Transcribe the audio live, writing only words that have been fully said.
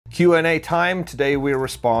Q&A time. Today we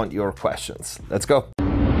respond your questions. Let's go.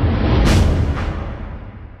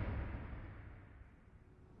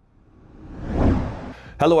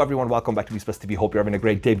 Hello everyone, welcome back to GNOZZI'S TV. Hope you're having a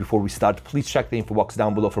great day. Before we start, please check the info box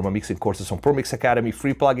down below for my mixing courses on Pro Mix Academy,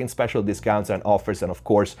 free plugins, special discounts and offers. And of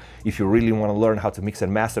course, if you really want to learn how to mix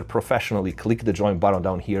and master professionally, click the join button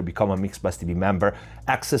down here, become a GNOZZI'S TV member,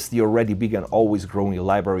 access the already big and always growing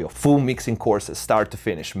library of full mixing courses, start to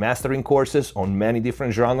finish, mastering courses on many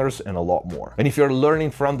different genres and a lot more. And if you're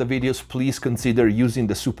learning from the videos, please consider using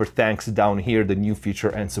the super thanks down here, the new feature,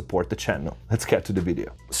 and support the channel. Let's get to the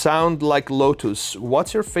video. Sound like Lotus.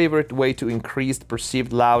 What's your favorite way to increase the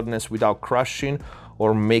perceived loudness without crushing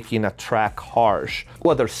or making a track harsh?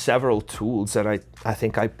 Well, there's several tools, and I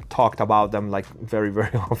think I talked about them like very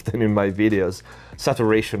often in my videos.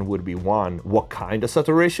 Saturation would be one. What kind of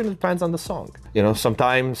saturation? It depends on the song. You know,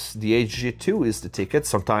 sometimes the HG2 is the ticket,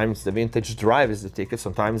 sometimes the vintage drive is the ticket,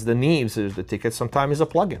 sometimes the Neves is the ticket, sometimes a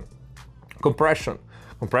plugin. Compression.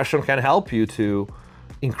 Compression can help you to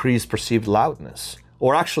increase perceived loudness,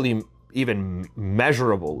 or actually even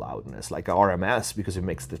measurable loudness, like a RMS, because it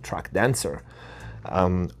makes the track denser.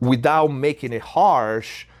 Without making it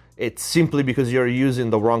harsh, it's simply because you're using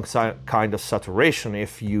the wrong kind of saturation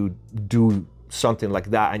if you do something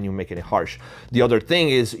like that and you're making it harsh. The other thing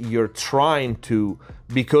is you're trying to,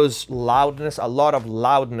 because loudness, a lot of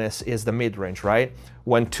loudness is the mid-range, right?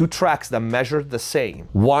 When two tracks that measure the same,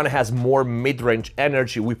 one has more mid-range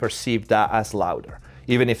energy, we perceive that as louder,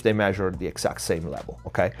 even if they measure the exact same level,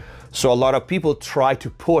 okay? So a lot of people try to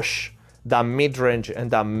push that mid-range and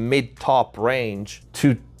that mid-top range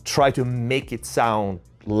to try to make it sound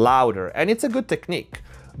louder. And it's a good technique,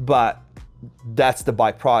 but that's the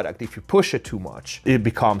byproduct. If you push it too much, it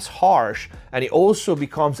becomes harsh, and it also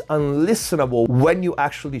becomes unlistenable when you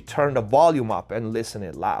actually turn the volume up and listen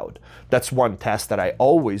it loud. That's one test that I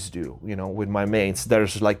always do, you know, with my mains.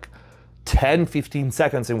 There's like 10-15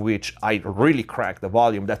 seconds in which I really crank the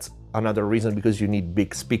volume. That's another reason, because you need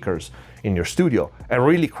big speakers in your studio, and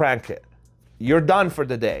really crank it. You're done for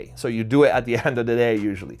the day, so you do it at the end of the day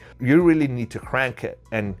usually. You really need to crank it,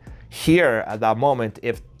 and here at that moment,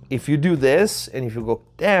 if you do this and if you go,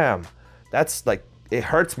 damn, that's like, it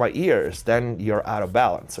hurts my ears, then you're out of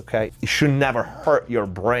balance, okay? It should never hurt your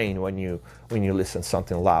brain when you listen to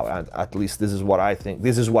something loud. And at least this is what I think,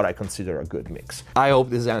 this is what I consider a good mix. I hope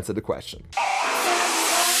this answered the question.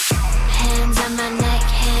 Hands on my neck,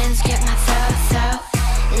 hands grip my throat,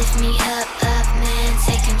 lift me up,